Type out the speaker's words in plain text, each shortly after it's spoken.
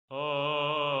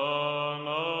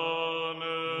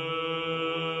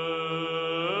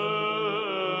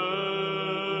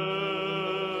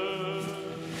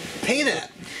Hey there!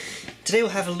 Today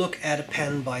we'll have a look at a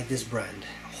pen by this brand,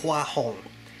 Hua Hong.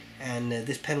 And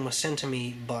this pen was sent to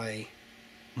me by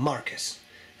Markus.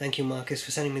 Thank you, Markus,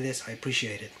 for sending me this. I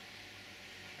appreciate it.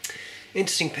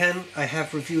 Interesting pen. I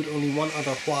have reviewed only one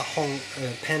other Hua Hong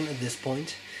pen at this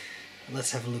point.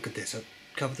 Let's have a look at this. I'll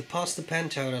cover the parts of the pen,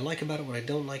 tell you what I like about it, what I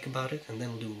don't like about it, and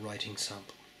then we'll do a writing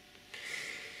sample.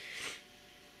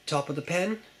 Top of the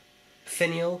pen,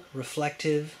 finial,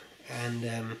 reflective,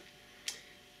 and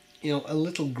you know, a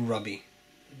little grubby.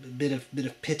 A bit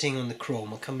of pitting on the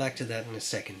chrome. I'll come back to that in a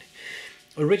second.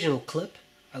 Original clip.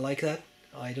 I like that.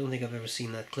 I don't think I've ever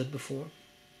seen that clip before.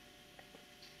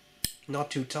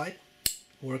 Not too tight.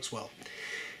 Works well.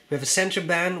 We have a center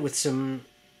band with some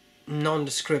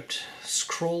nondescript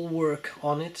scroll work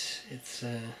on it. It's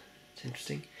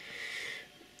interesting.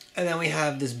 And then we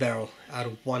have this barrel out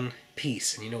of one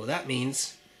piece. And you know what that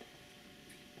means?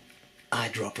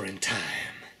 Eyedropper in time.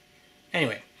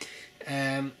 Anyway.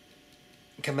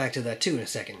 Come back to that too in a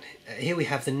second. Here we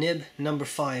have the nib, number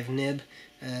 5 nib.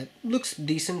 Looks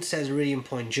decent, says Iridium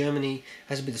Point Germany,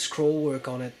 has a bit of scroll work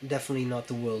on it, definitely not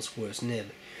the world's worst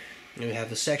nib. And we have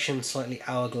the section, slightly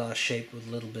hourglass shaped with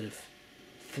a little bit of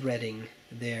threading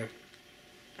there.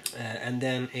 And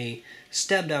then a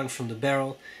step down from the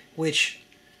barrel, which,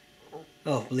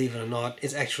 oh, believe it or not,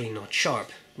 is actually not sharp,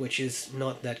 which is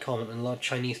not that common. In a lot of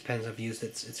Chinese pens I've used,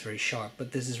 it's very sharp,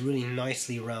 but this is really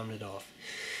nicely rounded off.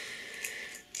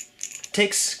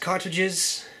 Takes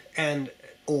cartridges and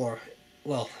or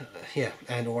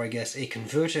I guess a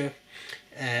converter,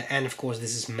 and of course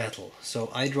this is metal, so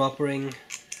eyedroppering,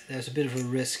 there's a bit of a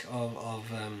risk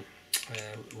of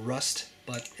rust,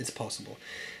 but it's possible,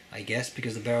 I guess,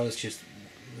 because the barrel is just,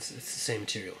 it's the same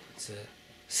material. It's a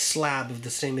slab of the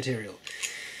same material.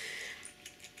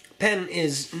 Pen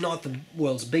is not the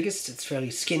world's biggest, it's fairly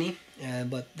skinny,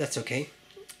 but that's okay.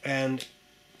 And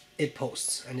it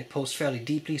posts, and it posts fairly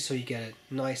deeply, so you get a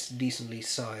nice, decently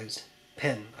sized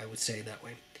pen, I would say that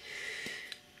way.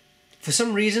 For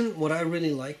some reason, what I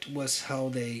really liked was how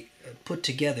they put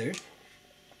together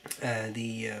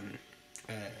the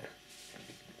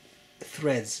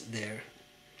threads there,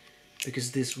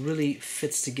 because this really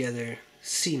fits together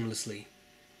seamlessly.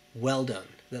 Well done.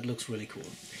 That looks really cool.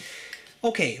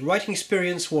 Okay, writing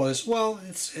experience was, well,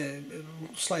 it's a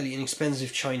slightly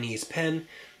inexpensive Chinese pen.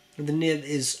 The nib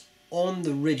is on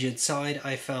the rigid side,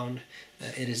 I found.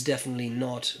 It is definitely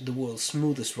not the world's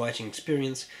smoothest writing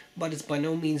experience, but it's by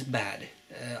no means bad.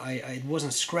 It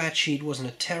wasn't scratchy, it wasn't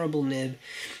a terrible nib,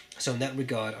 so in that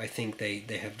regard I think they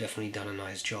have definitely done a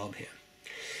nice job here.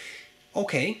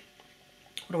 Okay,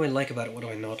 what do I like about it, what do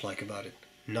I not like about it?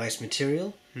 Nice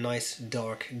material, nice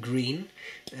dark green,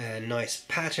 nice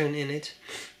pattern in it.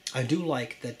 I do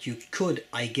like that you could,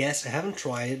 I guess, I haven't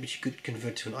tried it, but you could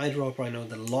convert to an eyedropper. I know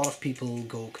that a lot of people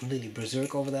go completely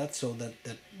berserk over that, so that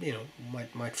you know,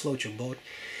 might float your boat.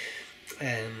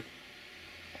 And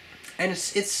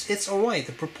it's all right.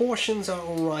 The proportions are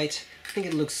all right. I think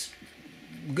it looks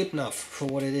good enough for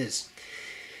what it is.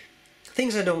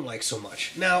 Things I don't like so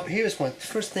much. Now, here's one.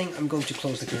 First thing, I'm going to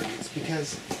close the curtains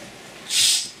because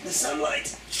the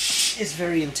sunlight is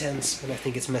very intense, and I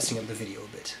think it's messing up the video a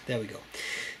bit. There we go.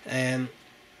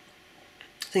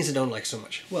 Things I don't like so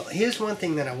much. Well, here's one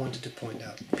thing that I wanted to point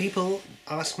out. People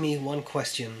ask me one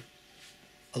question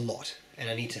a lot, and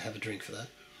I need to have a drink for that.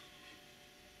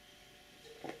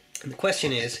 And the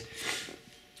question is,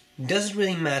 does it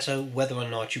really matter whether or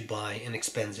not you buy an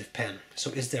expensive pen? So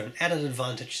is there an added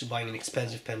advantage to buying an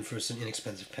expensive pen versus an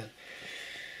inexpensive pen?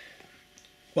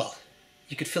 Well,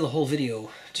 you could fill a whole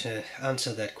video to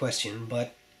answer that question,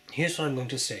 but here's what I'm going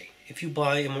to say. If you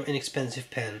buy a more inexpensive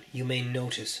pen, you may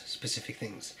notice specific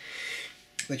things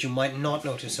that you might not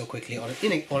notice so quickly on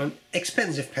an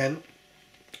expensive pen,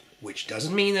 which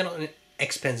doesn't mean that on an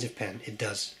expensive pen it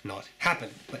does not happen.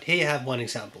 But here you have one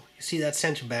example. You see that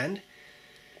center band?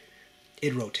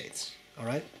 It rotates,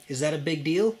 alright? Is that a big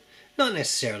deal? Not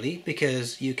necessarily,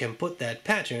 because you can put that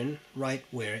pattern right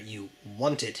where you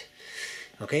want it.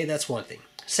 Okay, that's one thing.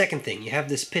 Second thing, you have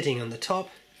this pitting on the top.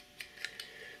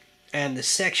 And the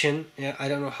section, yeah, I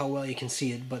don't know how well you can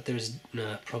see it, but there's,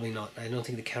 no, probably not. I don't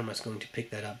think the camera is going to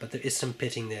pick that up, but there is some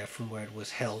pitting there from where it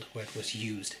was held, where it was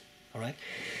used. Alright?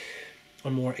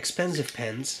 On more expensive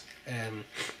pens,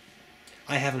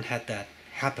 I haven't had that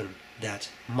happen that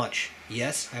much.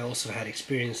 Yes, I also had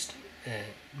experienced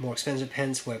more expensive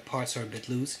pens where parts are a bit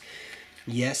loose.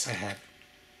 Yes, I have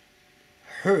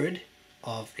heard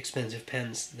of expensive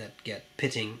pens that get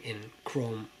pitting in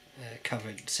chrome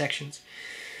covered sections.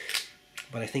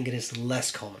 But I think it is less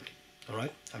common,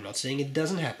 alright? I'm not saying it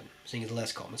doesn't happen, I'm saying it's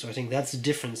less common. So I think that's the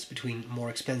difference between more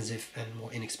expensive and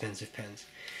more inexpensive pens.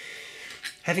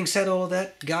 Having said all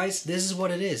that, guys, this is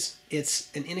what it is. It's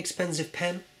an inexpensive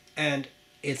pen, and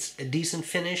it's a decent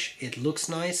finish. It looks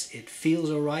nice. It feels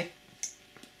alright.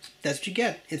 That's what you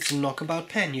get. It's a knockabout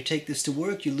pen. You take this to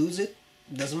work, you lose it.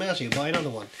 Doesn't matter. You buy another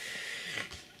one.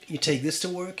 You take this to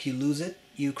work, you lose it,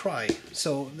 you cry.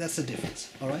 So that's the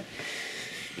difference. Alright?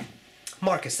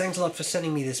 Markus, thanks a lot for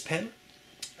sending me this pen.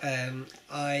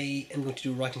 I am going to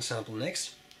do a writing sample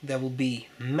next. There will be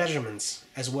measurements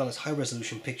as well as high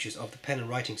resolution pictures of the pen and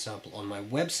writing sample on my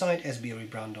website,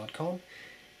 sbrebrown.com.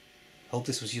 Hope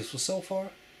this was useful so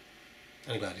far,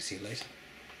 and I'm glad to see you later.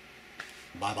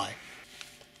 Bye bye.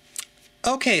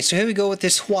 Okay, so here we go with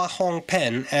this Hua Hong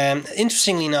pen.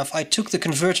 Interestingly enough, I took the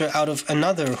converter out of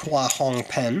another Hua Hong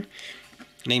pen,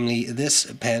 namely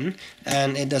this pen,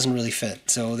 and it doesn't really fit.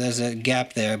 So there's a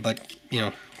gap there, but you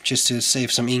know, just to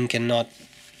save some ink and not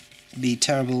be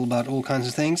terrible about all kinds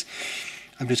of things,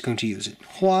 I'm just going to use it.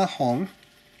 Hua Hong.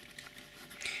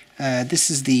 This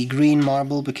is the green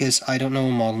marble, because I don't know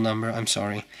a model number, I'm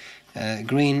sorry.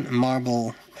 Green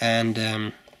marble,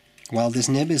 and well, this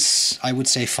nib is, I would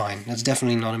say, fine. That's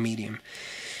definitely not a medium.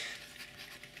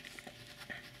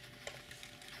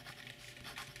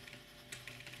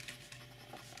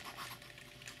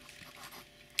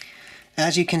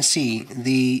 As you can see,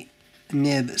 the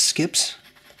nib skips.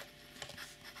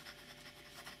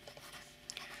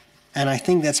 And I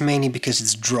think that's mainly because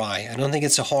it's dry. I don't think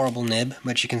it's a horrible nib,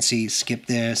 but you can see skip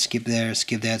there, skip there,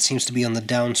 skip there. It seems to be on the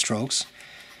down strokes.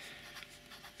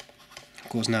 Of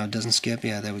course now it doesn't skip.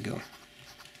 Yeah, there we go.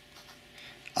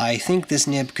 I think this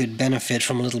nib could benefit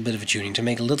from a little bit of a tuning to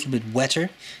make it a little bit wetter,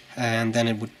 and then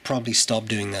it would probably stop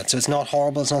doing that. So it's not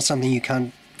horrible, it's not something you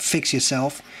can't fix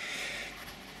yourself,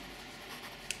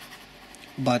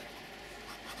 but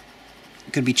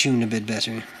it could be tuned a bit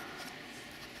better.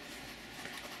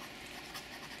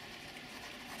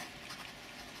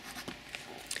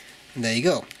 There you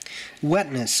go.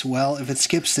 Wetness, well, if it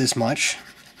skips this much,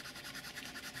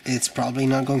 it's probably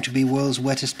not going to be world's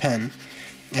wettest pen,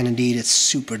 and indeed it's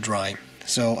super dry.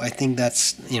 So I think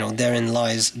that's, you know, therein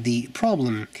lies the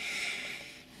problem.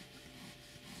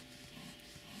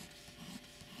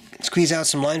 Squeeze out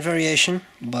some line variation,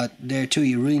 but there too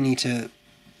you really need to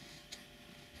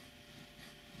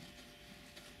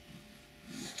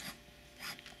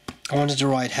I wanted to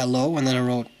write hello, and then I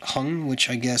wrote Hong, which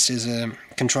I guess is a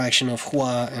contraction of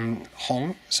Hua and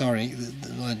Hong. Sorry,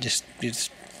 it's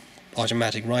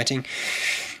automatic writing.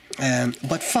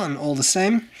 But fun all the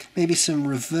same. Maybe some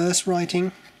reverse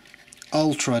writing.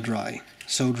 Ultra dry.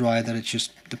 So dry that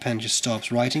the pen just stops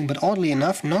writing. But oddly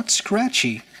enough, not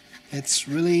scratchy. It's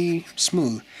really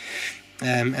smooth.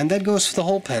 And that goes for the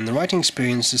whole pen. The writing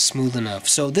experience is smooth enough.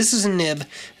 So this is a nib.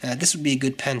 This would be a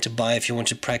good pen to buy if you want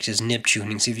to practice nib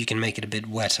tuning, see if you can make it a bit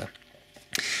wetter.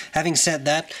 Having said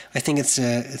that, I think it's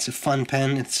a fun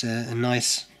pen. It's a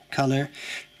nice color.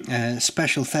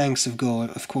 Special thanks, of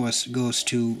course, goes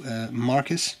to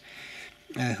Markus,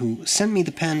 who sent me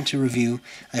the pen to review.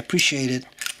 I appreciate it.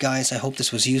 Guys, I hope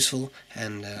this was useful,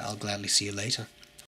 and I'll gladly see you later.